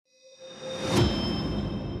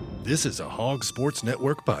This is a Hog Sports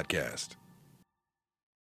Network podcast.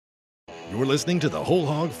 You're listening to the Whole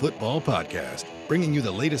Hog Football Podcast, bringing you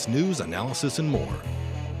the latest news, analysis, and more.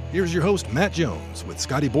 Here's your host, Matt Jones, with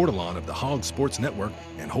Scottie Bordelon of the Hog Sports Network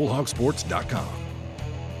and WholeHogSports.com.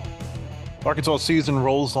 Arkansas season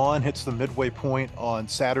rolls on, hits the midway point on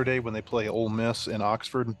Saturday when they play Ole Miss in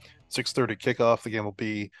Oxford. 6:30 kickoff. The game will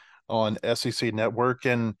be on SEC Network,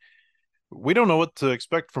 and we don't know what to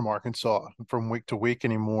expect from Arkansas from week to week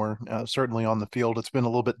anymore. Certainly on the field, it's been a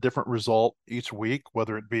little bit different result each week,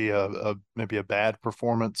 whether it be maybe a bad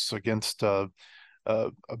performance against a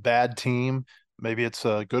bad team. Maybe it's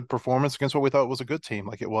a good performance against what we thought was a good team,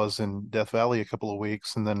 like it was in Death Valley a couple of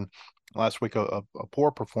weeks, and then last week a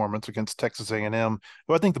poor performance against Texas A&M,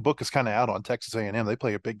 who I think the book is kind of out on Texas A&M. They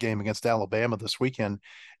play a big game against Alabama this weekend,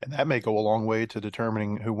 and that may go a long way to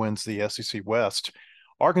determining who wins the SEC West.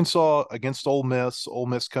 Arkansas against Ole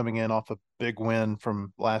Miss coming in off a big win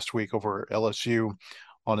from last week over LSU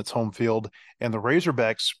on its home field. And the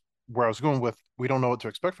Razorbacks, where I was going with, we don't know what to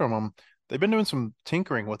expect from them. They've been doing some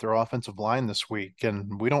tinkering with their offensive line this week,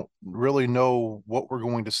 and we don't really know what we're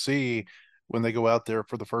going to see when they go out there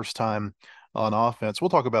for the first time on offense.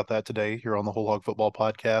 We'll talk about that today here on the Whole Hog Football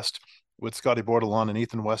Podcast with Scottie Bordelon and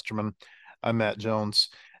Ethan Westerman. I'm Matt Jones.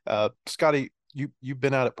 Scottie, you've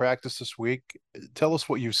been out at practice this week. Tell us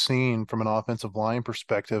what you've seen from an offensive line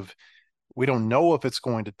perspective. We don't know if it's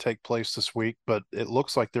going to take place this week, but it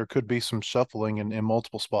looks like there could be some shuffling in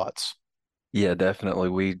multiple spots. Yeah, definitely.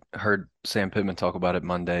 We heard Sam Pittman talk about it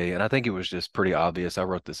Monday, and I think it was just pretty obvious. I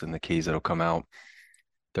wrote this in the keys that'll come out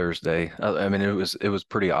Thursday. I mean, it was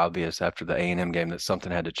pretty obvious after the A&M game that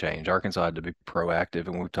something had to change. Arkansas had to be proactive,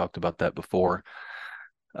 and we've talked about that before.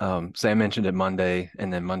 Sam mentioned it Monday,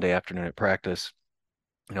 and then Monday afternoon at practice,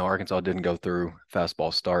 Arkansas didn't go through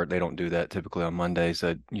fastball start. They don't do that typically on Mondays.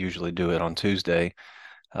 They usually do it on Tuesday.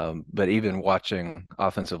 But even watching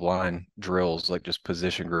offensive line drills, like just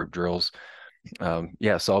position group drills,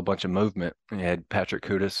 saw a bunch of movement. You had Patrick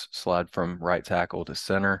Kutas slide from right tackle to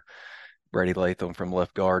center, Brady Latham from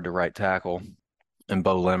left guard to right tackle, and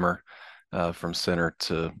Bo Limmer from center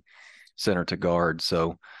to guard.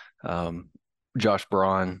 So Josh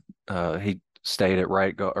Braun, he stayed at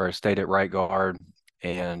right guard,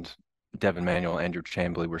 and Devin Manuel and Andrew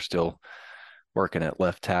Chamblee were still working at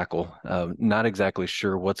left tackle. Not exactly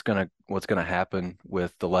sure what's gonna happen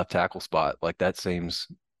with the left tackle spot. Like that seems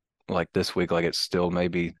like this week, like it's still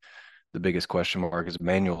maybe the biggest question mark, is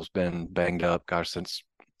Manuel's been banged up, since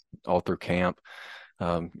all through camp,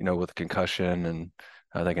 with concussion and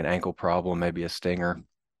I think an ankle problem, maybe a stinger.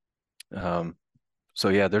 So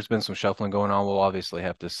yeah, there's been some shuffling going on. We'll obviously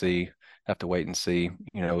have to wait and see,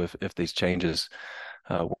 if these changes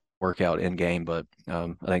work out in game. But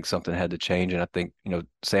I think something had to change, and I think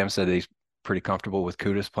Sam said that he's pretty comfortable with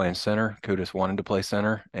Kutas playing center. Kutas wanted to play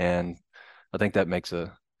center, and I think that makes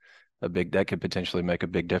that could potentially make a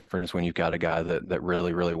big difference when you've got a guy that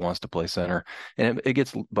really, really wants to play center. And it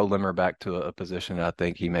gets Bo Limmer back to a position that I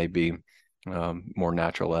think he may be more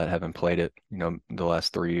natural at, having played it, the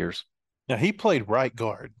last 3 years. Now, he played right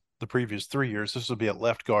guard the previous 3 years. This will be at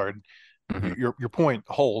left guard. Mm-hmm. Your point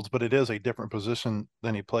holds, but it is a different position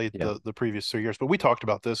than he played the previous 3 years. But we talked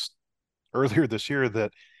about this earlier this year,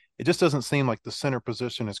 that it just doesn't seem like the center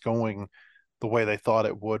position is going the way they thought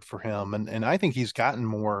it would for him. And I think he's gotten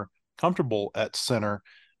more comfortable at center,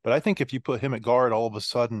 but I think if you put him at guard, all of a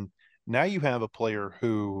sudden now you have a player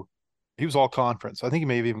who he was all conference. I think he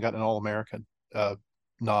may have even gotten an All-American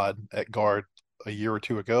nod at guard a year or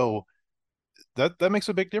two ago. That makes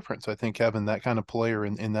a big difference, I think, having that kind of player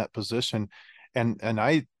in that position. And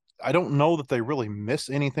I don't know that they really miss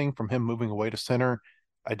anything from him moving away to center.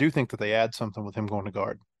 I do think that they add something with him going to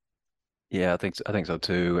guard. Yeah, I think so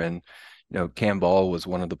too. And Cam Ball was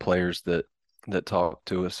one of the players that talked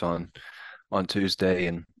to us on Tuesday,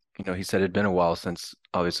 and he said it'd been a while since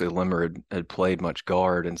obviously Limmer had played much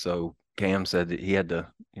guard, and so Cam said that he had to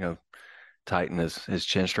tighten his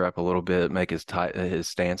chin strap a little bit, make his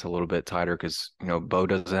stance a little bit tighter, because Bo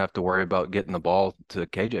doesn't have to worry about getting the ball to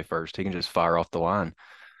KJ first. He can just fire off the line,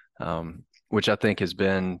 which I think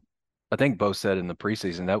Bo said in the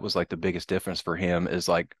preseason that was like the biggest difference for him, is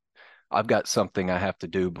like, I've got something I have to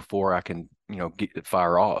do before I can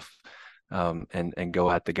fire off. And go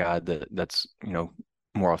at the guy that's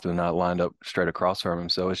more often than not lined up straight across from him.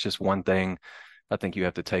 So it's just one thing I think you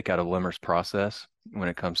have to take out of Limmer's process when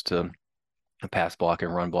it comes to pass blocking,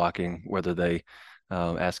 run blocking, whether they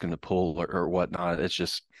ask him to pull or whatnot. It's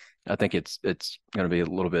just, I think it's going to be a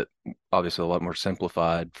little bit, obviously a lot more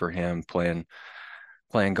simplified for him playing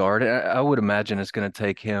guard. I would imagine it's going to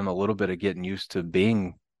take him a little bit of getting used to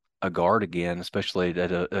being a guard again, especially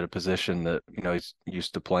at a position that, he's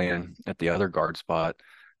used to playing at the other guard spot.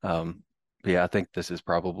 Yeah, I think this is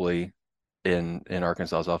probably in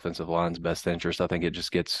Arkansas's offensive line's best interest. I think it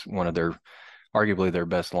just gets one of arguably their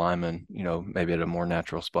best linemen, maybe at a more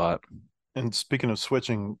natural spot. And speaking of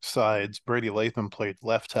switching sides, Brady Latham played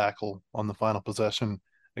left tackle on the final possession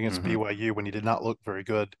against Mm-hmm. BYU when he did not look very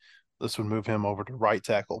good. This would move him over to right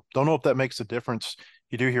tackle. Don't know if that makes a difference.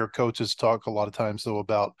 You do hear coaches talk a lot of times, though,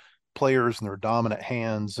 about players and their dominant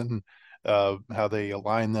hands and how they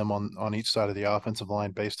align them on each side of the offensive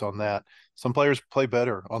line based on that. Some players play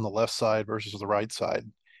better on the left side versus the right side,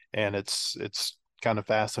 and it's kind of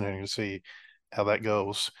fascinating to see how that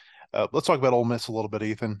goes. Let's talk about Ole Miss a little bit,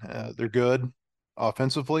 Ethan. They're good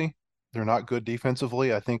offensively. They're not good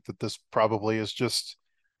defensively. I think that this probably is just,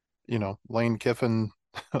 Lane Kiffin,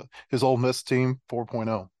 his Ole Miss team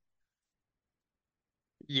 4.0.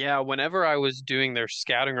 Yeah, whenever I was doing their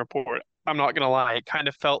scouting report, I'm not gonna lie, it kind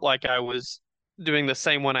of felt like I was doing the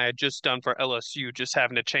same one I had just done for LSU, just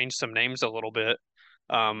having to change some names a little bit.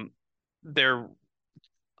 Um, they're,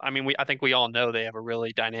 I think we all know they have a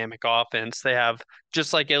really dynamic offense. They have,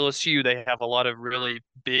 just like LSU, they have a lot of really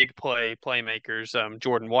big playmakers.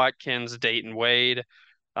 Jordan Watkins, Dayton Wade,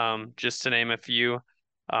 just to name a few.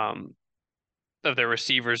 Um, of their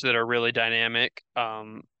receivers that are really dynamic.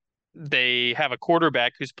 They have a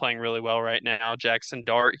quarterback who's playing really well right now, Jackson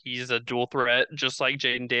Dart. He's a dual threat, just like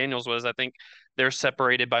Jaden Daniels was. I think they're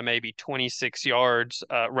separated by maybe 26 yards,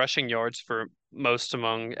 rushing yards for most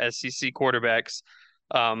among SEC quarterbacks.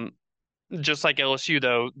 Um, just like LSU,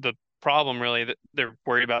 though, the problem really that they're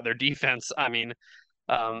worried about their defense.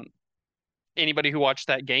 Um, anybody who watched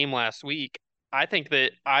that game last week, I think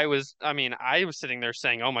that I was sitting there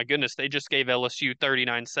saying, "Oh my goodness, they just gave LSU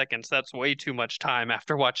 39 seconds. That's way too much time,"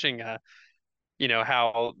 after watching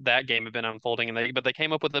how that game had been unfolding, and but they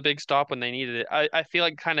came up with a big stop when they needed it. I feel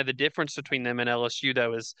like kind of the difference between them and LSU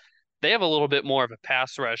though is they have a little bit more of a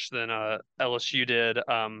pass rush than LSU did.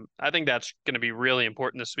 I think that's going to be really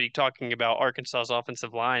important this week. Talking about Arkansas's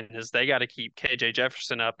offensive line is they got to keep KJ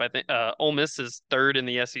Jefferson up. I think Ole Miss is third in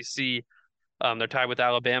the SEC. They're tied with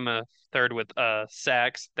Alabama, third with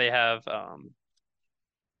sacks. They have I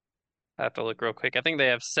have to look real quick. I think they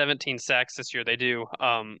have 17 sacks this year. They do,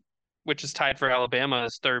 which is tied for Alabama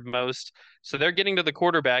as third most. So they're getting to the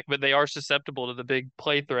quarterback, but they are susceptible to the big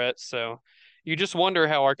play threats. So you just wonder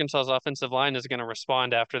how Arkansas's offensive line is going to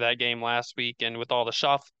respond after that game last week and with all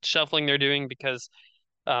the shuffling they're doing because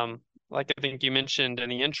like I think you mentioned in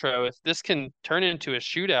the intro, if this can turn into a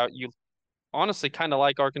shootout, you honestly kind of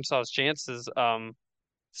like Arkansas's chances.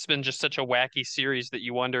 It's been just such a wacky series that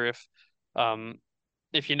you wonder um,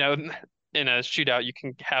 if in a shootout you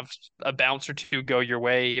can have a bounce or two go your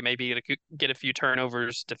way, maybe get a few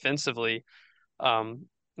turnovers defensively, and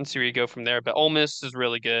see where you go from there. But Ole Miss is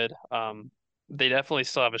really good. They definitely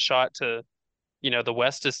still have a shot to, the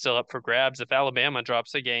West is still up for grabs. If Alabama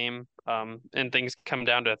drops a game, and things come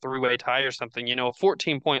down to a three-way tie or something, a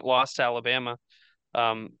 14-point loss to Alabama,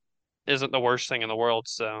 um, isn't the worst thing in the world.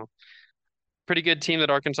 So pretty good team that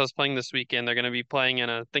Arkansas is playing this weekend. They're going to be playing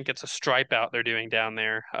I think it's a stripe out they're doing down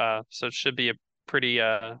there. So it should be a pretty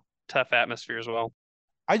tough atmosphere as well.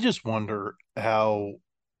 I just wonder how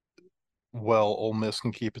well Ole Miss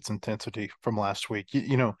can keep its intensity from last week.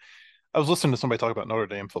 I was listening to somebody talk about Notre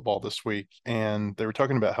Dame football this week, and they were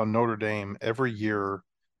talking about how Notre Dame every year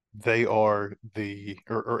they are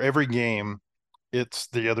or every game it's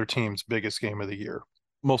the other team's biggest game of the year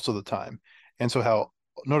most of the time. And so how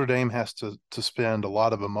Notre Dame has to spend a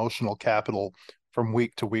lot of emotional capital from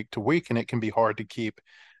week to week to week, and it can be hard to keep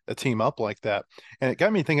a team up like that. And it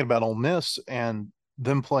got me thinking about Ole Miss and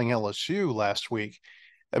them playing LSU last week.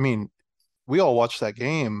 I mean, we all watched that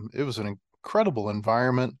game. It was an incredible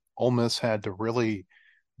environment. Ole Miss had to really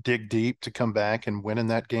dig deep to come back and win in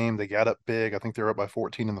that game. They got up big. I think they were up by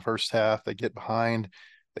 14 in the first half. They get behind.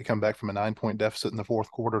 They come back from a 9-point deficit in the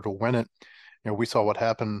fourth quarter to win it. We saw what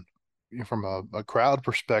happened from a crowd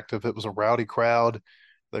perspective. It was a rowdy crowd.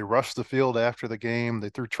 They rushed the field after the game. They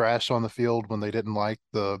threw trash on the field when they didn't like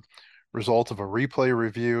the result of a replay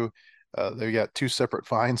review. They got two separate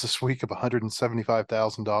fines this week of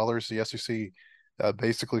 $175,000. The SEC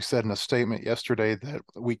basically said in a statement yesterday that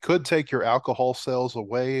we could take your alcohol sales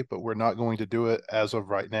away, but we're not going to do it as of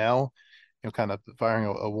right now. Kind of firing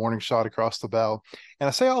a warning shot across the bow. And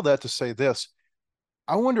I say all that to say this.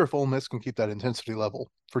 I wonder if Ole Miss can keep that intensity level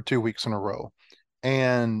for 2 weeks in a row.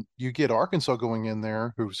 And you get Arkansas going in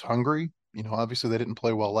there who's hungry. Obviously they didn't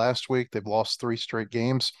play well last week. They've lost 3 straight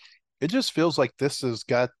games. It just feels like this has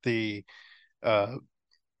got the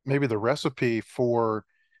maybe the recipe for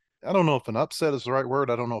I don't know if an upset is the right word.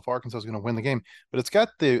 I don't know if Arkansas is going to win the game, but it's got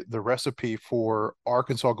the recipe for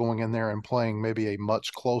Arkansas going in there and playing maybe a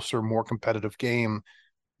much closer, more competitive game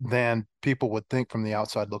than people would think from the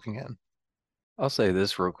outside looking in. I'll say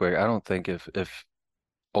this real quick. I don't think if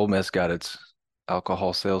Ole Miss got its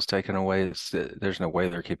alcohol sales taken away, there's no way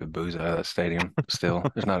they're keeping booze out of that stadium still.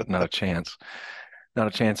 There's not a chance. Not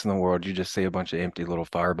a chance in the world. You just see a bunch of empty little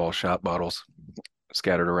Fireball shot bottles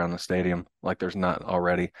scattered around the stadium like there's not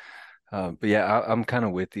already. But yeah, I'm kind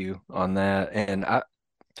of with you on that. And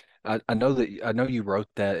I know that I know you wrote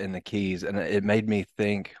that in the keys, and it made me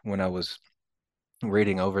think when I was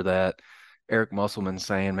reading over that Eric Musselman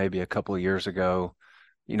saying maybe a couple of years ago,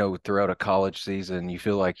 throughout a college season, you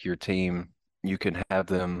feel like your team, you can have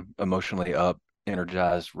them emotionally up,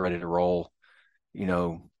 energized, ready to roll, you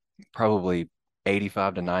know, probably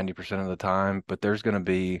 85 to 90% of the time, but there's going to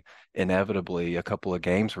be inevitably a couple of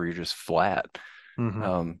games where you're just flat.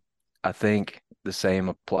 Mm-hmm. I think the same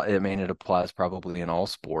apply. I mean, it applies probably in all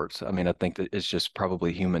sports. I mean, I think that it's just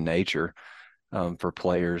probably human nature for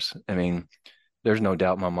players. I mean, there's no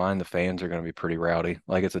doubt in my mind the fans are going to be pretty rowdy.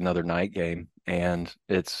 Like it's another night game, and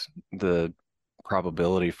it's the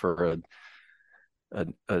probability for a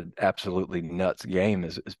absolutely nuts game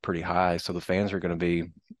is pretty high. So the fans are going to be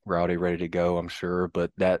rowdy, ready to go, I'm sure. But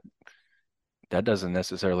that doesn't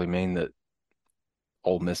necessarily mean that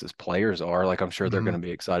Ole Miss's players are. Like I'm sure they're Mm-hmm. going to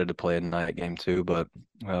be excited to play a night game too. But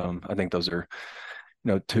I think those are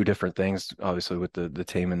two different things, obviously with the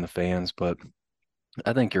team and the fans. But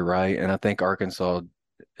I think you're right, and I think Arkansas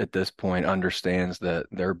at this point understands that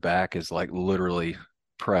their back is like literally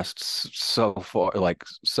pressed so far, like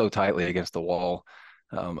so tightly against the wall.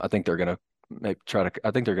 I think they're gonna maybe try to.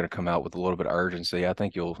 I think they're gonna come out with a little bit of urgency. I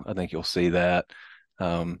think you'll see that.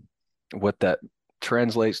 Um, what that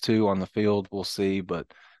translates to on the field, we'll see. But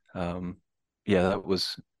um, yeah,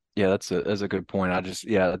 that's a good point.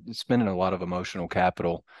 Spending a lot of emotional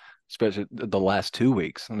capital, especially the last 2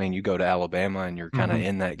 weeks. I mean, you go to Alabama and you're kind of Mm-hmm.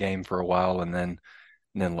 in that game for a while, and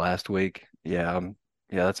then last week, yeah,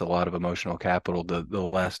 that's a lot of emotional capital the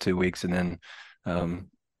last 2 weeks, and then um,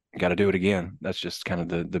 got to do it again. That's just kind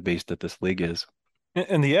of the beast that this league is.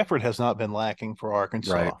 And the effort has not been lacking for Right.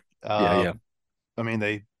 Arkansas. Yeah, yeah. I mean,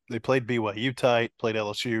 they played BYU tight, played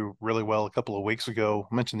LSU really well a couple of weeks ago.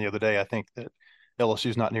 I mentioned the other day, I think that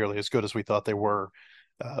LSU's not nearly as good as we thought they were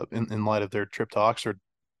in light of their trip to Oxford.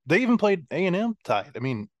 They even played A&M tight. I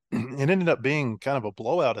mean, it ended up being kind of a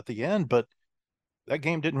blowout at the end, but that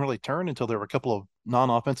game didn't really turn until there were a couple of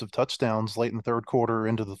non-offensive touchdowns late in the third quarter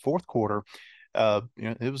into the fourth quarter.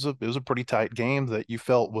 It was a pretty tight game that you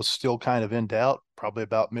felt was still kind of in doubt, probably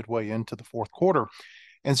about midway into the fourth quarter.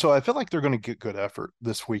 And so I feel like they're going to get good effort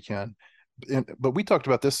this weekend. But we talked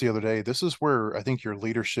about this the other day. This is where I think your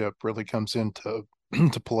leadership really comes into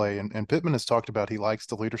to play. And Pittman has talked about he likes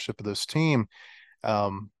the leadership of this team.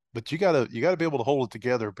 But you gotta be able to hold it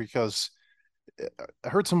together because I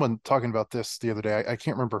heard someone talking about this the other day. I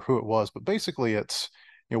can't remember who it was, but basically it's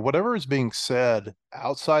whatever is being said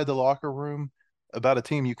outside the locker room about a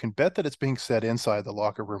team, you can bet that it's being said inside the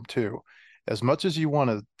locker room too. As much as you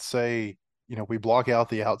want to say, we block out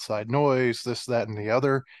the outside noise, this, that, and the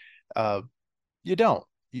other, uh, you don't.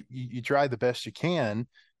 You try the best you can,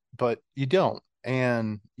 but you don't.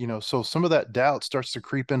 And so some of that doubt starts to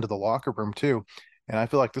creep into the locker room too. And I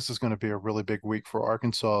feel like this is going to be a really big week for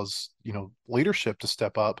Arkansas's, leadership to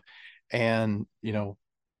step up and,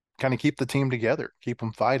 kind of keep the team together, keep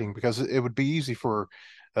them fighting, because it would be easy for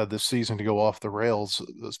this season to go off the rails,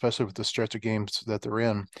 especially with the stretch of games that they're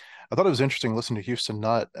in. I thought it was interesting listening to Houston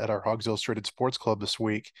Nutt at our Hogs Illustrated Sports Club this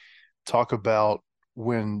week talk about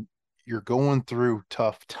when you're going through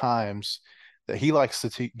tough times that he likes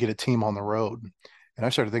to get a team on the road. And I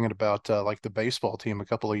started thinking about like the baseball team a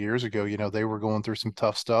couple of years ago. They were going through some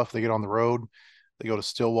tough stuff. They get on the road, they go to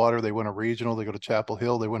Stillwater, they win a regional, they go to Chapel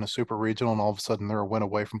Hill, they win a super regional, and all of a sudden they're a win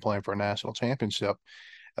away from playing for a national championship.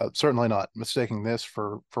 Certainly not mistaking this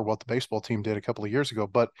for what the baseball team did a couple of years ago.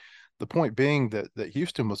 But the point being that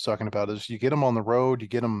Houston was talking about is you get them on the road, you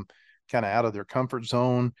get them kind of out of their comfort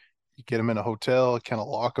zone, you get them in a hotel, kind of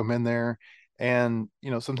lock them in there. And,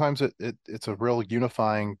 sometimes it's a real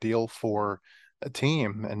unifying deal for a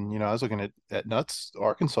team. And, I was looking at Nutt's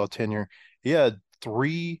Arkansas tenure. He had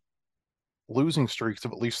 3 losing streaks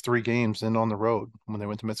of at least 3 games in on the road when they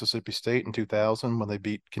went to Mississippi State in 2000, when they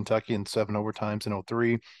beat Kentucky in 7 overtimes in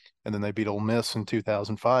 03, and then they beat Ole Miss in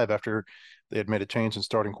 2005 after they had made a change in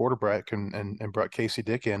starting quarterback and brought Casey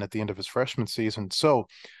Dick in at the end of his freshman season. So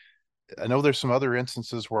I know there's some other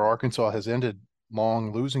instances where Arkansas has ended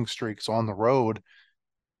long losing streaks on the road.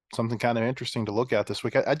 something kind of interesting to look at this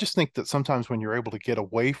week. I just think that sometimes when you're able to get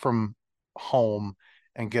away from home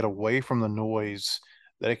and get away from the noise,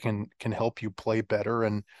 that it can help you play better.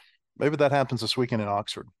 And maybe that happens this weekend in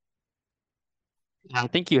Oxford. I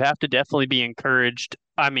think you have to definitely be encouraged.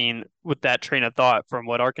 I mean, with that train of thought from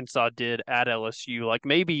what Arkansas did at LSU, like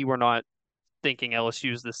maybe we're not thinking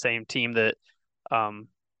LSU is the same team um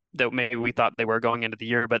that maybe we thought they were going into the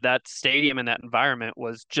year, but that stadium and that environment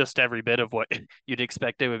was just every bit of what you'd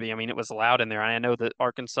expect it would be. I mean, it was loud in there. And I know that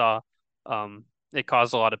Arkansas it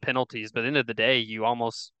caused a lot of penalties, but at the end of the day, you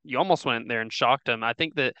almost went there and shocked them. I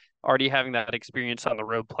think that already having that experience on the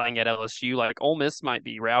road playing at LSU, like Ole Miss might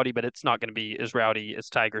be rowdy, but it's not going to be as rowdy as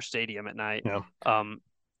Tiger Stadium at night. Yeah. Um,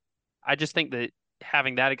 I just think that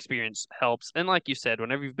having that experience helps. And like you said,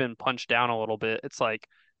 whenever you've been punched down a little bit, it's like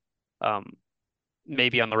um,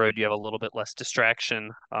 maybe on the road you have a little bit less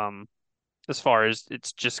distraction. As far as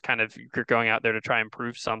it's just kind of you're going out there to try and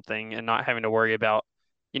prove something and not having to worry about,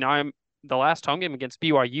 I'm the last home game against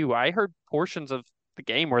BYU. I heard portions of the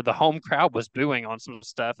game where the home crowd was booing on some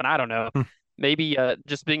stuff, and I don't know, maybe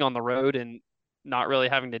just being on the road and not really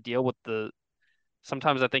having to deal with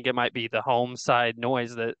sometimes I think it might be the home side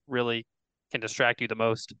noise that really can distract you the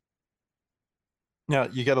most. Now,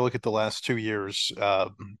 you got to look at the last 2 years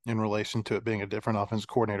in relation to it being a different offensive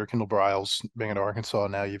coordinator. Kendall Briles being at Arkansas.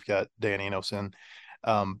 Now you've got Dan Enos in.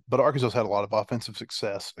 But Arkansas's had a lot of offensive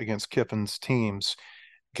success against Kiffin's teams.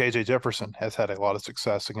 KJ Jefferson has had a lot of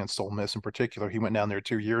success against Ole Miss in particular. He went down there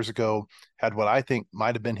 2 years ago, had what I think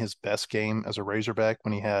might have been his best game as a Razorback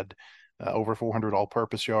when he had over 400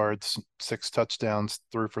 all-purpose yards, 6 touchdowns,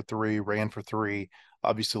 threw for 3, ran for 3.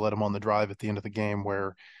 Obviously led him on the drive at the end of the game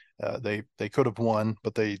where they could have won,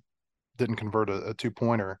 but they didn't convert a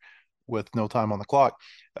two-pointer with no time on the clock.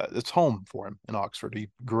 It's home for him in Oxford. He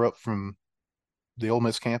grew up from the Ole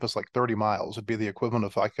Miss campus like 30 miles. It'd be the equivalent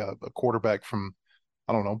of like a quarterback from,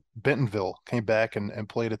 I don't know, Bentonville came back and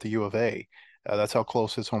played at the U of A. That's how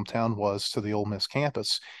close his hometown was to the Ole Miss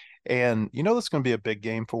campus. And that's going to be a big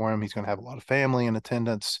game for him. He's going to have a lot of family in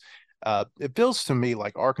attendance. It feels to me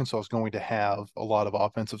like Arkansas is going to have a lot of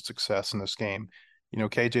offensive success in this game.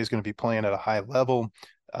 KJ is going to be playing at a high level.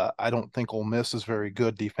 I don't think Ole Miss is very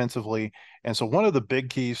good defensively. And so one of the big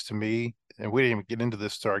keys to me, and we didn't even get into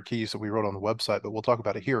this to our keys that we wrote on the website, but we'll talk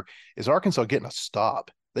about it here, is Arkansas getting a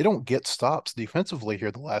stop. They don't get stops defensively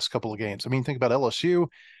here the last couple of games. I mean, think about LSU.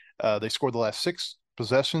 They scored the last 6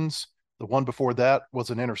 possessions. The one before that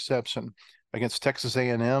was an interception. Against Texas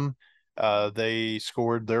A&M, they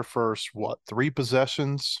scored their first, 3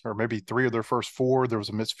 possessions, or maybe 3 of their first 4. There was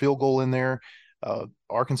a missed field goal in there.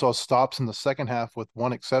 Arkansas stops in the second half, with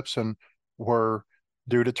one exception, were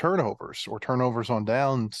due to turnovers or turnovers on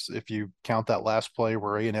downs. If you count that last play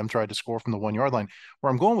where A&M tried to score from the 1-yard line,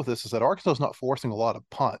 where I'm going with this is that Arkansas is not forcing a lot of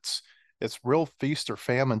punts. It's real feast or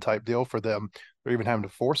famine type deal for them. They're even having to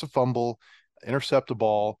force a fumble, intercept a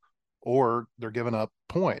ball, or they're giving up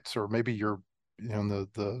points. Or maybe you're,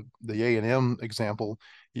 the A&M example,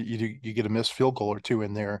 you get a missed field goal or 2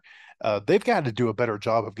 in there. They've got to do a better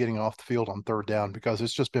job of getting off the field on third down, because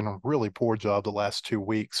it's just been a really poor job the last 2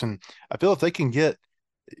 weeks. And I feel if they can get,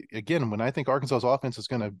 again, when I think Arkansas's offense is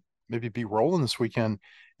going to maybe be rolling this weekend,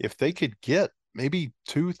 if they could get maybe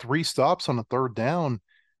 2-3 stops on a third down,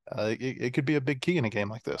 it could be a big key in a game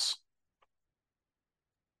like this.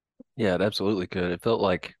 Yeah, it absolutely could. It felt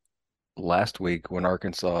like last week when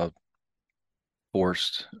Arkansas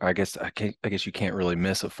forced, I guess you can't really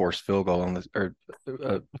miss a forced field goal unless, or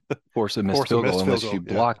force a missed field goal unless you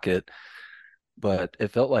block it. But it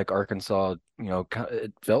felt like Arkansas,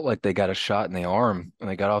 it felt like they got a shot in the arm when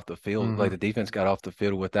they got off the field. Mm-hmm. Like the defense got off the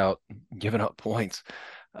field without giving up points.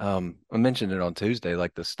 I mentioned it on Tuesday,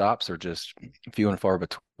 like the stops are just few and far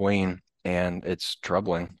between, and it's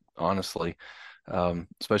troubling, honestly,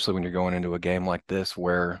 especially when you're going into a game like this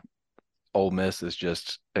where Ole Miss is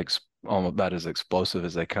just almost about as explosive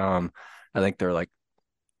as they come. I think they're like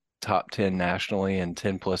top 10 nationally in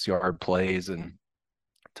 10+ yard plays, and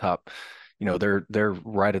top, they're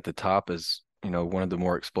right at the top as, one of the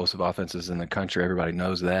more explosive offenses in the country. Everybody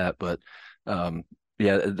knows that. But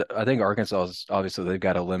I think Arkansas is, obviously they've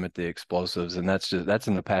got to limit the explosives, and that's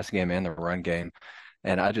in the pass game and the run game.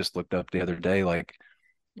 And I just looked up the other day, like,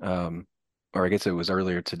 or I guess it was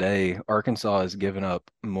earlier today, Arkansas has given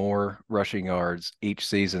up more rushing yards each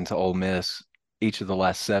season to Ole Miss each of the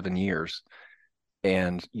last 7 years.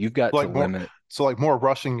 And you've got to limit. So like more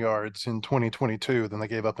rushing yards in 2022 than they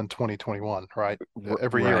gave up in 2021, right?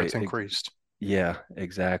 Every year it's increased. Yeah,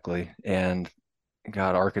 exactly. And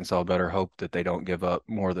God, Arkansas better hope that they don't give up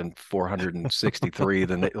more than 463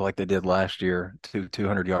 like they did last year.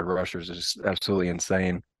 200-yard rushers is absolutely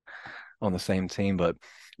insane. on the same team. But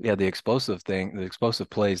yeah, the explosive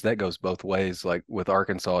plays, that goes both ways. Like with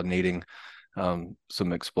Arkansas needing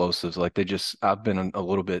some explosives, like I've been a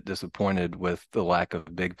little bit disappointed with the lack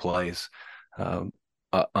of big plays.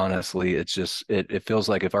 Honestly, it feels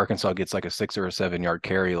like if Arkansas gets like a 6 or a 7 yard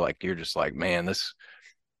carry, like you're just like, man,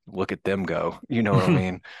 look at them go. You know what I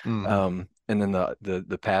mean? And then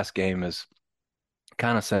the pass game is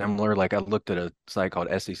kind of similar. Like I looked at a site called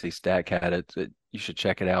SEC StatCat. You should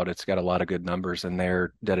check it out. It's got a lot of good numbers in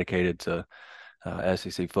there dedicated to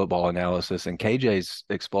SEC football analysis. And KJ's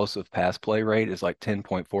explosive pass play rate is like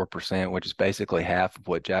 10.4%, which is basically half of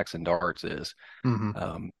what Jackson Dart's is.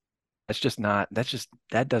 That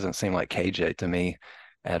doesn't seem like KJ to me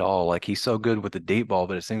at all. Like he's so good with the deep ball,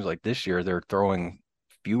 but it seems like this year they're throwing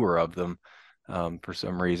fewer of them for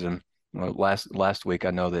some reason. Well, last week,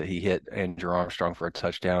 I know that he hit Andrew Armstrong for a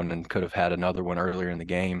touchdown and could have had another one earlier in the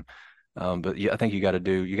game. But yeah, I think you got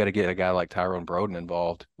to get a guy like Tyrone Broden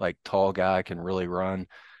involved, like tall guy, can really run,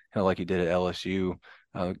 kind of like he did at LSU.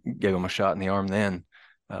 Gave him a shot in the arm then.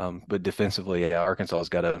 But defensively, yeah,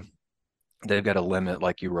 they've got to limit,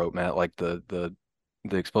 like you wrote, Matt, like the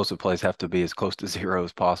explosive plays have to be as close to zero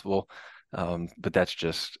as possible. But that's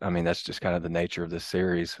just kind of the nature of this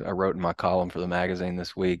series. I wrote in my column for the magazine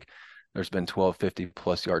this week, there's been 12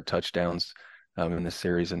 50-plus yard touchdowns in this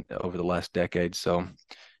series and over the last decade. So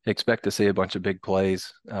expect to see a bunch of big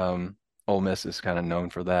plays. Ole Miss is kind of known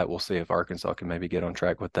for that. We'll see if Arkansas can maybe get on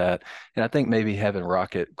track with that. And I think maybe having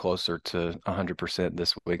Rocket closer to 100%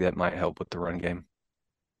 this week, that might help with the run game.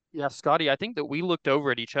 Yeah, Scottie, I think that we looked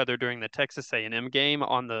over at each other during the Texas A&M game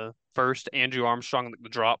on the first Andrew Armstrong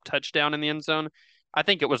drop touchdown in the end zone. I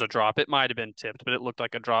think it was a drop. It might have been tipped, but it looked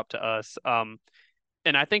like a drop to us.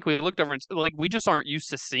 And I think we looked over and like we just aren't used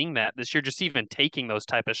to seeing that this year, just even taking those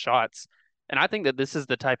type of shots. And I think that this is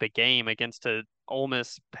the type of game against a Ole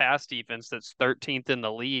Miss pass defense that's 13th in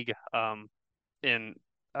the league in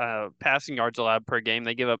passing yards allowed per game.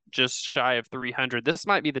 They give up just shy of 300. This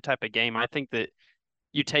might be the type of game I think that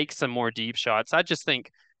you take some more deep shots. I just think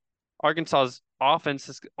Arkansas's offense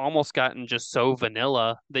has almost gotten just so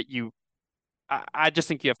vanilla that I just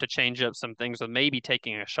think you have to change up some things with maybe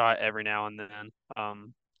taking a shot every now and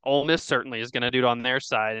then. Ole Miss certainly is going to do it on their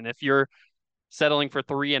side. And if you're settling for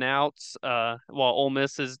 3 and outs, while Ole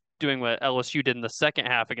Miss is doing what LSU did in the second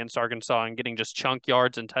half against Arkansas and getting just chunk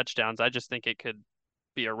yards and touchdowns, I just think it could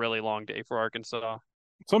be a really long day for Arkansas.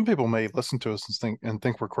 Some people may listen to us and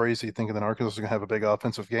think we're crazy, thinking that Arkansas is going to have a big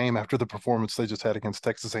offensive game after the performance they just had against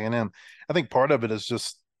Texas A&M. I think part of it is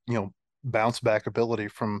just bounce back ability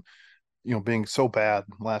from being so bad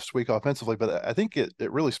last week offensively. But I think it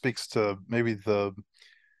really speaks to maybe the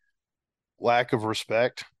lack of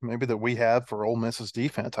respect maybe that we have for Ole Miss's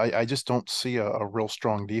defense. I just don't see a real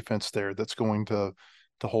strong defense there that's going to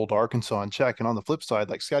hold Arkansas in check. And on the flip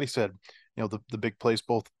side, like Scottie said, the big plays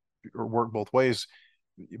work both ways.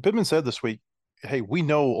 Pittman said this week, hey, we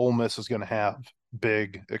know Ole Miss is going to have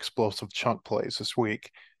big explosive chunk plays this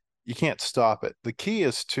week. You can't stop it. The key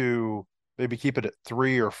is to maybe keep it at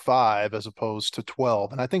 3 or 5 as opposed to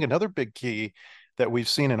 12. And I think another big key that we've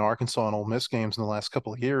seen in Arkansas and Ole Miss games in the last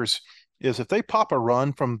couple of years is if they pop a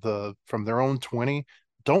run from their own 20,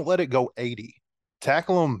 don't let it go 80.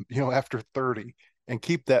 Tackle them, after 30 and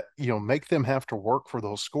keep that, make them have to work for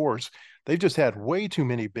those scores. They've just had way too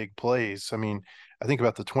many big plays. I mean, I think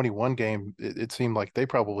about the 21 game, it seemed like they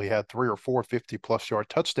probably had 3 or 4 50-plus yard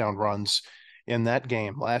touchdown runs in that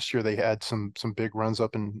game. Last year, they had some big runs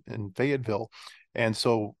up in Fayetteville. And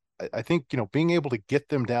so I think, being able to get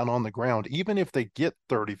them down on the ground, even if they get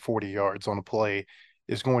 30, 40 yards on a play,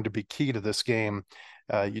 is going to be key to this game.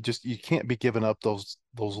 You can't be giving up those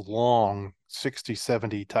long 60,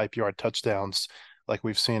 70 type yard touchdowns like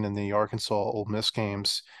we've seen in the Arkansas Ole Miss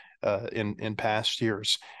games in past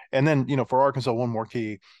years. And then, for Arkansas, one more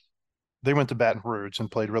key, they went to Baton Rouge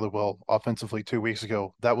and played really well offensively 2 weeks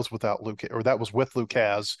ago. That was with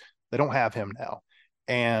Lucas. They don't have him now.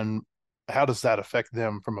 And how does that affect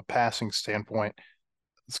them from a passing standpoint?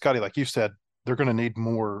 Scottie, like you said, they're going to need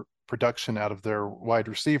more production out of their wide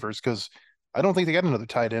receivers because I don't think they got another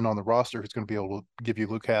tight end on the roster who's going to be able to give you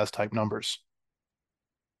Lucas type numbers.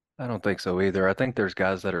 I don't think so either. I think there's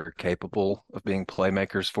guys that are capable of being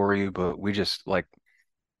playmakers for you, but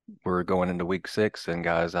we're going into week 6 and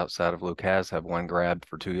guys outside of Lucas have one grab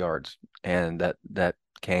for 2 yards. And that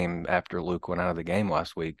came after Luke went out of the game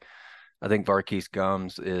last week. I think Varkey's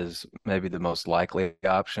Gums is maybe the most likely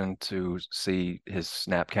option to see his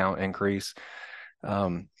snap count increase.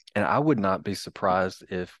 And I would not be surprised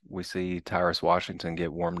if we see Tyrus Washington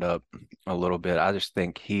get warmed up a little bit. I just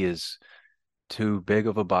think he is too big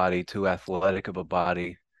of a body, too athletic of a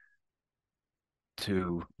body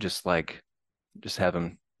to just have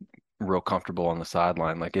him real comfortable on the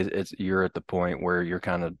sideline. Like it's you're at the point where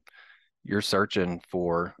you're searching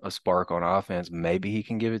for a spark on offense. Maybe he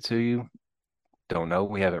can give it to you. Don't know.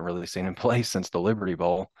 We haven't really seen him play since the Liberty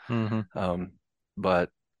Bowl. But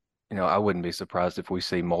I wouldn't be surprised if we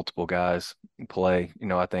see multiple guys play.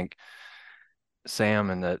 I think Sam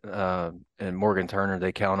and Morgan Turner,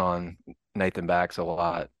 they count on Nathan Backs a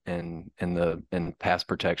lot in pass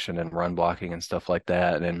protection and run blocking and stuff like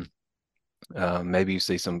that. And maybe you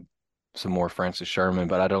see some more Francis Sherman,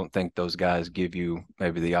 but I don't think those guys give you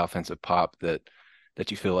maybe the offensive pop that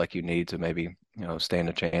you feel like you need to maybe stand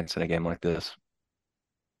a chance in a game like this.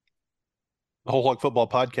 The Whole Hog Football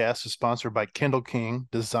Podcast is sponsored by Kendall King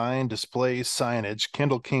Design, Displays, Signage,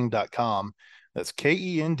 KendallKing.com. That's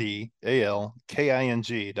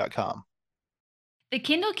KendallKing.com. The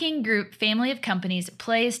Kendall King Group family of companies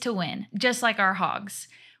plays to win, just like our hogs.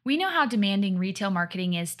 We know how demanding retail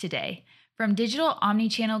marketing is today. From digital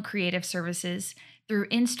omni-channel creative services, through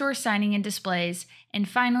in-store signing and displays, and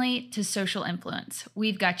finally to social influence,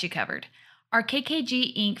 we've got you covered. Our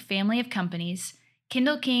KKG Inc. family of companies,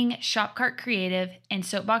 Kendall King, Shopcart Creative, and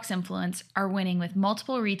Soapbox Influence are winning with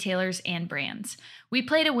multiple retailers and brands. We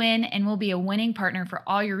play to win and will be a winning partner for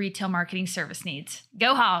all your retail marketing service needs.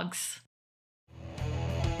 Go Hogs!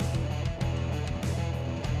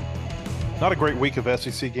 Not a great week of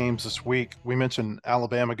SEC games this week. We mentioned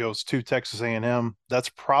Alabama goes to Texas A&M. That's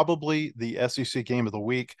probably the SEC game of the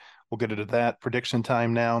week. We'll get into that. Prediction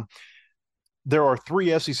time now. There are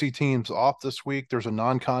 3 SEC teams off this week. There's a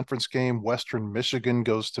non-conference game. Western Michigan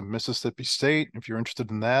goes to Mississippi State. If you're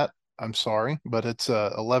interested in that, I'm sorry, but it's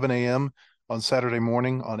 11 a.m. on Saturday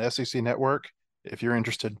morning on SEC Network. If you're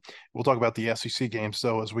interested, we'll talk about the SEC games,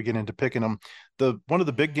 though, as we get into picking them. One of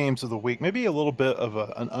the big games of the week, maybe a little bit of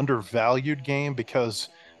an undervalued game because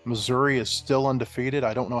Missouri is still undefeated.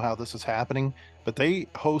 I don't know how this is happening, but they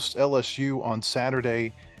host LSU on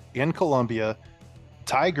Saturday in Columbia.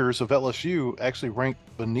 Tigers of LSU actually ranked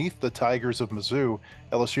beneath the Tigers of Mizzou.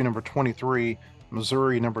 LSU number 23,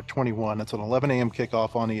 Missouri number 21. It's an 11 a.m.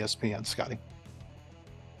 kickoff on ESPN, Scottie.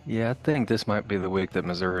 Yeah, I think this might be the week that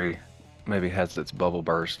Missouri maybe has its bubble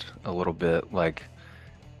burst a little bit. Like,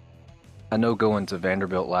 I know going to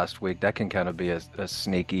Vanderbilt last week, that can kind of be a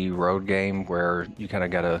sneaky road game where you kind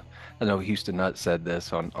of got to, I know Houston Nutt said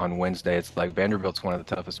this on Wednesday. It's like Vanderbilt's one of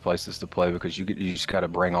the toughest places to play because you just got to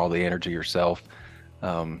bring all the energy yourself.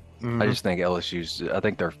 I just think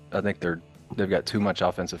they've got too much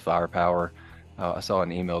offensive firepower. I saw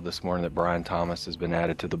an email this morning that Brian Thomas has been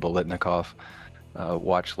added to the Bolitnikoff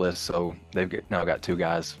watch list, so they've now got 2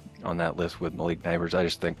 guys on that list with Malik Neighbors. I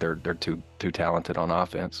just think they're too talented on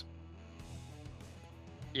offense.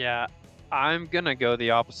 Yeah, I'm gonna go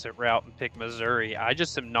the opposite route and pick Missouri. I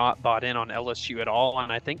just am not bought in on LSU at all,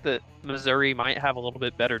 and I think that Missouri might have a little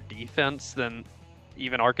bit better defense than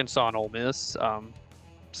even Arkansas and Ole Miss.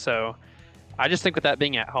 So I just think with that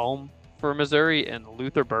being at home for Missouri and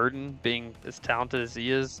Luther Burden being as talented as he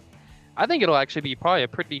is, I think it'll actually be probably a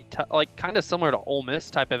pretty kind of similar to Ole Miss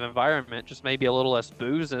type of environment, just maybe a little less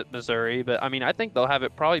booze at Missouri. But I mean, I think they'll have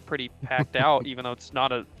it probably pretty packed out, even though it's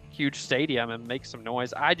not a huge stadium, and make some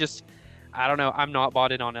noise. I don't know. I'm not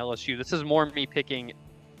bought in on LSU. This is more me picking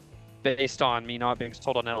based on me not being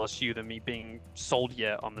sold on LSU than me being sold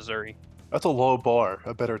yet on Missouri. That's a low bar,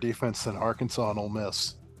 a better defense than Arkansas and Ole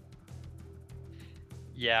Miss.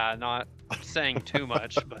 Yeah, not saying too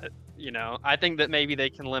much, but, I think that maybe they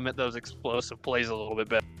can limit those explosive plays a little bit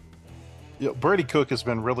better. Yeah, Brady Cook has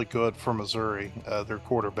been really good for Missouri, their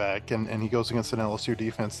quarterback, and he goes against an LSU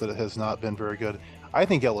defense that has not been very good. I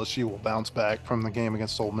think LSU will bounce back from the game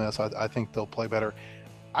against Ole Miss. I think they'll play better.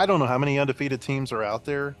 I don't know how many undefeated teams are out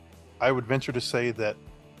there. I would venture to say that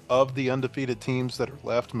of the undefeated teams that are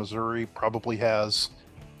left, Missouri probably has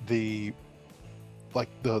the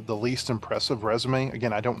least impressive resume.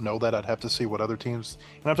 Again, I don't know that. I'd have to see what other teams,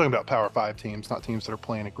 and I'm talking about Power 5 teams, not teams that are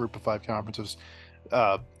playing a group of 5 conferences.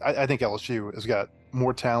 I think LSU has got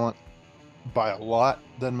more talent by a lot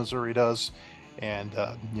than Missouri does. And,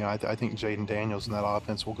 I think Jaden Daniels and that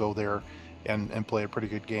offense will go there and play a pretty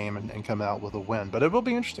good game and come out with a win. But it will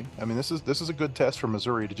be interesting. I mean, this is a good test for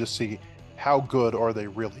Missouri to just see how good are they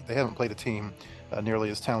really. They haven't played a team nearly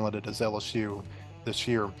as talented as LSU this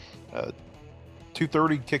year.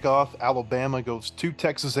 2:30 kickoff. Alabama goes to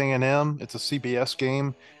Texas A&M. It's a CBS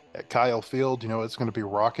game at Kyle Field. It's going to be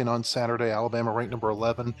rocking on Saturday. Alabama ranked number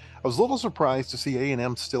 11. I was a little surprised to see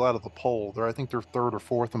A&M still out of the poll. I think they're 3rd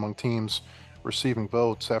or 4th among teams receiving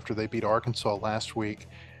votes after they beat Arkansas last week.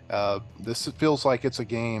 This feels like it's a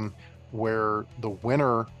game where the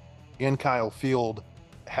winner in Kyle Field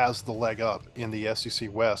has the leg up in the SEC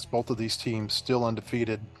West. Both of these teams still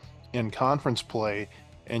undefeated in conference play,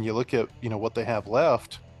 and you look at what they have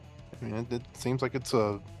left. I mean, it seems like it's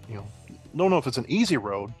don't know if it's an easy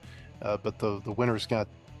road, but the winner's got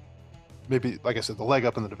maybe, like I said, the leg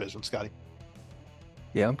up in the division. Scottie.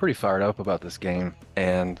 Yeah, I'm pretty fired up about this game,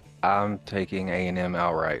 and I'm taking A&M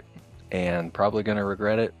outright, and probably going to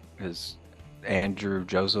regret it because Andrew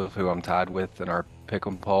Joseph, who I'm tied with in our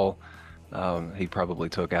pick'em poll, he probably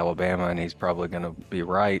took Alabama, and he's probably going to be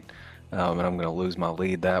right, and I'm going to lose my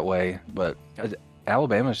lead that way. But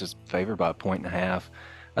Alabama's just favored by 1.5.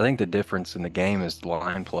 I think the difference in the game is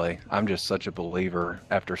line play. I'm just such a believer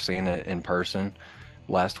after seeing it in person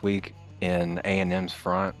last week in A&M's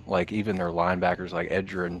front. Like, even their linebackers, like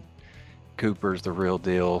Edgerrin Cooper's the real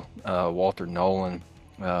deal. Walter Nolan,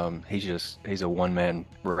 he's a one-man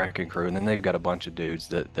wrecking crew, and then they've got a bunch of dudes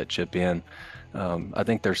that chip in. I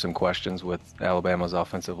think there's some questions with Alabama's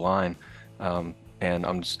offensive line, and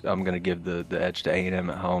I'm going to give the edge to A&M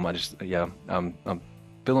at home. I'm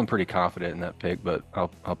feeling pretty confident in that pick, but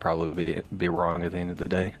I'll probably be wrong at the end of the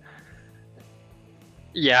day.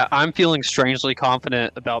 Yeah, I'm feeling strangely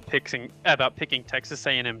confident about picking Texas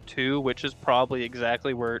A&M too, which is probably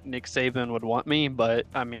exactly where Nick Saban would want me. But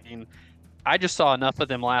I mean, I just saw enough of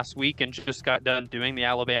them last week and just got done doing the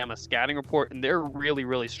Alabama scouting report, and they're really,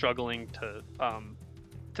 really struggling to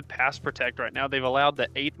pass protect right now. They've allowed the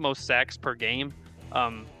 8th most sacks per game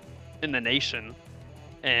in the nation,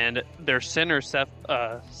 and their center Seth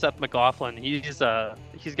McLaughlin, he's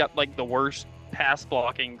got like the worst pass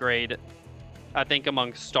blocking grade, I think,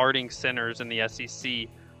 among starting centers in the SEC.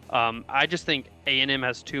 I just think A&M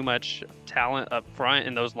has too much talent up front,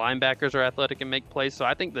 and those linebackers are athletic and make plays. So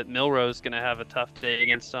I think that Milroe's going to have a tough day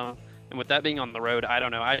against them. And with that being on the road, I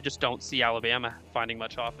don't know. I just don't see Alabama finding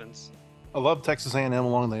much offense. I love Texas A&M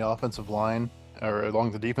along the offensive line, or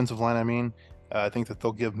along the defensive line, I mean. I think that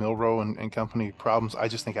they'll give Milroe and company problems. I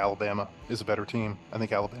just think Alabama is a better team. I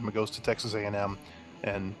think Alabama goes to Texas A&M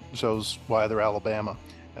and shows why they're Alabama.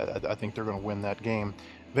 I think they're going to win that game.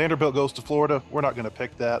 Vanderbilt goes to Florida. We're not going to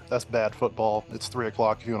pick that. That's bad football. It's 3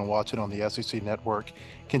 o'clock if you want to watch it on the SEC network.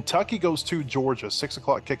 Kentucky goes to Georgia. 6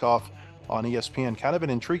 o'clock kickoff on ESPN. Kind of an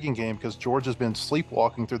intriguing game because Georgia's been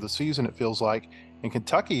sleepwalking through the season, it feels like. And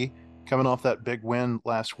Kentucky, coming off that big win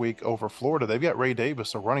last week over Florida, they've got Ray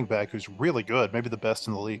Davis, a running back who's really good, maybe the best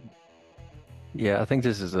in the league. Yeah, I think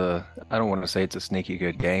this is I don't want to say it's a sneaky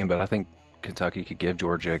good game, but I think Kentucky could give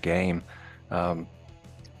Georgia a game.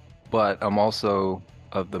 But I'm also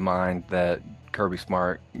of the mind that Kirby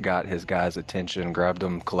Smart got his guys' attention, grabbed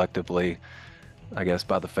them collectively, I guess,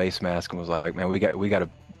 by the face mask, and was like, "Man, we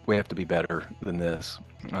have to be better than this."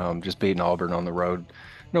 Just beating Auburn on the road,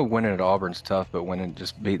 winning at Auburn's tough, but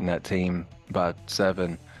just beating that team by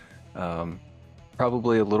 7,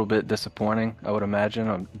 probably a little bit disappointing, I would imagine.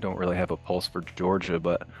 I don't really have a pulse for Georgia,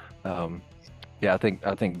 but yeah, I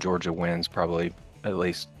think Georgia wins probably at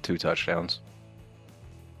least 2 touchdowns.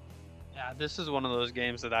 Yeah, this is one of those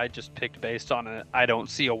games that I just picked based on it. I don't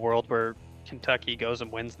see a world where Kentucky goes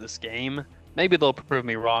and wins this game. Maybe they'll prove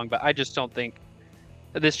me wrong, but I just don't think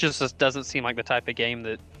this just doesn't seem like the type of game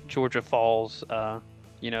that Georgia falls, at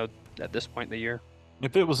this point in the year.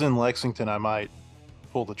 If it was in Lexington, I might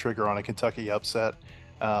pull the trigger on a Kentucky upset.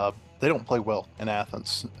 They don't play well in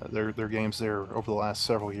Athens. Their games there over the last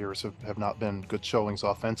several years have not been good showings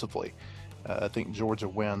offensively. I think Georgia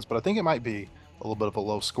wins, but I think it might be a little bit of a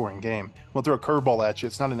low-scoring game. We'll throw a curveball at you.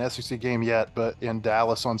 It's not an SEC game yet, but in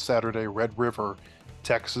Dallas on Saturday, Red River,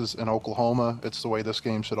 Texas, and Oklahoma. It's the way this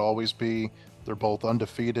game should always be. They're both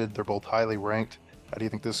undefeated. They're both highly ranked. How do you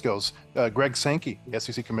think this goes? Greg Sankey, the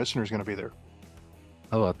SEC commissioner, is going to be there.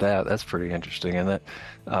 How about that? That's pretty interesting, isn't it?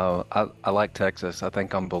 I like Texas. I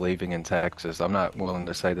think I'm believing in Texas. I'm not willing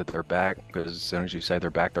to say that they're back, because as soon as you say they're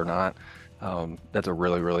back, they're not. That's a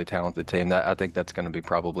really, really talented team. I think that's going to be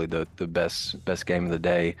probably the best game of the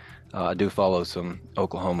day. I do follow some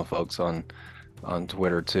Oklahoma folks on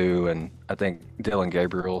Twitter too, and I think Dylan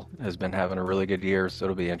Gabriel has been having a really good year, so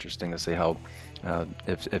it'll be interesting to see how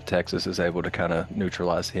if Texas is able to kind of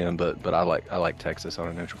neutralize him. But I like Texas on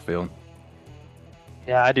a neutral field.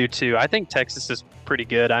 Yeah, I do too. I think Texas is pretty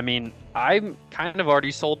good. I mean, I'm kind of already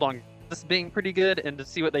sold on this being pretty good, and to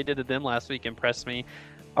see what they did to them last week impressed me.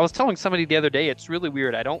 I was telling somebody the other day, it's really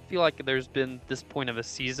weird. I don't feel like there's been this point of a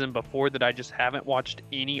season before that I just haven't watched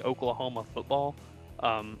any Oklahoma football.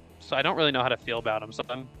 So I don't really know how to feel about them. So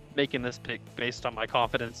I'm making this pick based on my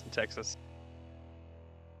confidence in Texas.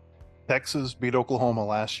 Texas beat Oklahoma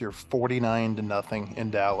last year 49-0 in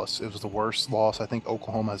Dallas. It was the worst loss I think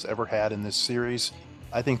Oklahoma has ever had in this series.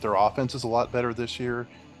 I think their offense is a lot better this year.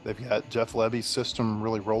 They've got Jeff Levy's system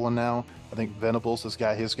really rolling now. I think Venables has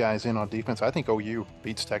got his guys in on defense. I think OU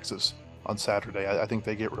beats Texas on Saturday. I think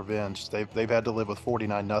they get revenge. They've had to live with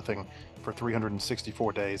 49-0 for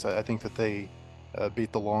 364 days. I think that they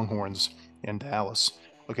beat the Longhorns in Dallas.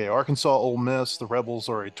 Okay, Arkansas, Ole Miss. The Rebels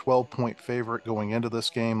are a 12-point favorite going into this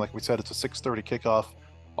game. Like we said, it's a 6:30 kickoff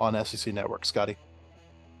on SEC Network. Scottie?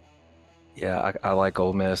 Yeah, I like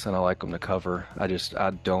Ole Miss and I like them to cover. I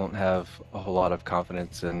don't have a whole lot of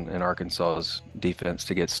confidence in Arkansas's defense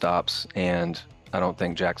to get stops, and I don't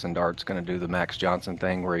think Jackson Dart's going to do the Max Johnson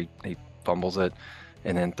thing where he fumbles it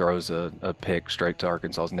and then throws a pick straight to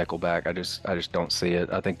Arkansas's nickelback. I just don't see it.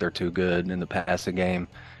 I think they're too good in the passing game,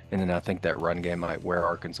 and then I think that run game might wear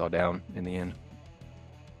Arkansas down in the end.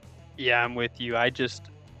 Yeah, I'm with you. I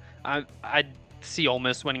see Ole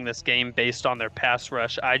Miss winning this game based on their pass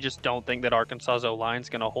rush. I just don't think that Arkansas's O-line is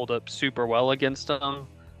going to hold up super well against them.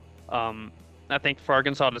 I think for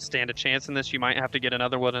Arkansas to stand a chance in this, you might have to get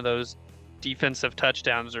another one of those defensive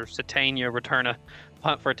touchdowns, or Satania return a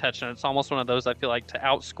punt for a touchdown. It's almost one of those, I feel like, to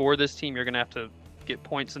outscore this team, you're going to have to get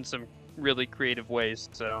points in some really creative ways.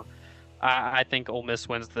 So I think Ole Miss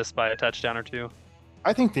wins this by a touchdown or two.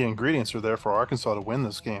 I think the ingredients are there for Arkansas to win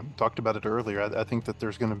this game. Talked about it earlier. I think that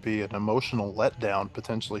there's going to be an emotional letdown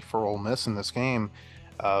potentially for Ole Miss in this game,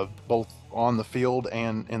 both on the field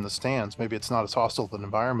and in the stands. Maybe it's not as hostile of an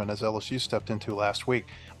environment as LSU stepped into last week,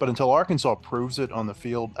 but until Arkansas proves it on the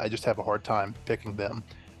field, I just have a hard time picking them.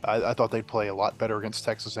 I thought they'd play a lot better against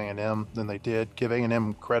Texas A&M than they did. Give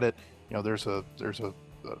A&M credit. You know, there's a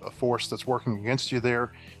force that's working against you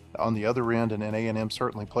there on the other end, and A&M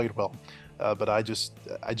certainly played well. But I just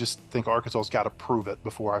think Arkansas's got to prove it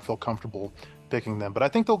before I feel comfortable picking them. But I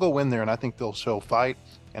think they'll go in there, and I think they'll show fight,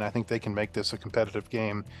 and I think they can make this a competitive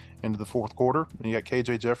game into the fourth quarter. And you got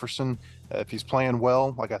KJ Jefferson. If he's playing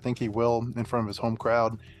well, like I think he will, in front of his home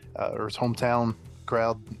crowd or his hometown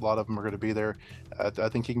crowd, a lot of them are going to be there. I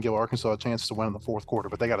think he can give Arkansas a chance to win in the fourth quarter,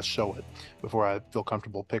 but they got to show it before I feel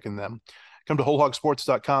comfortable picking them. Come to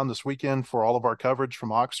wholehogsports.com this weekend for all of our coverage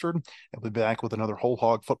from Oxford. And we'll be back with another Whole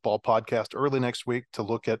Hog Football Podcast early next week to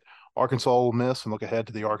look at Arkansas Ole Miss and look ahead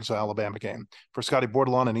to the Arkansas-Alabama game. For Scottie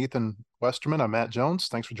Bordelon and Ethan Westerman, I'm Matt Jones.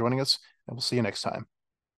 Thanks for joining us, and we'll see you next time.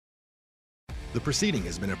 The proceeding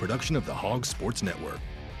has been a production of the Hog Sports Network.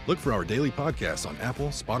 Look for our daily podcasts on Apple,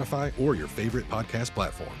 Spotify, or your favorite podcast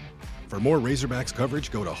platform. For more Razorbacks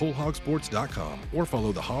coverage, go to wholehogsports.com or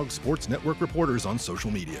follow the Hog Sports Network reporters on social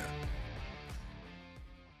media.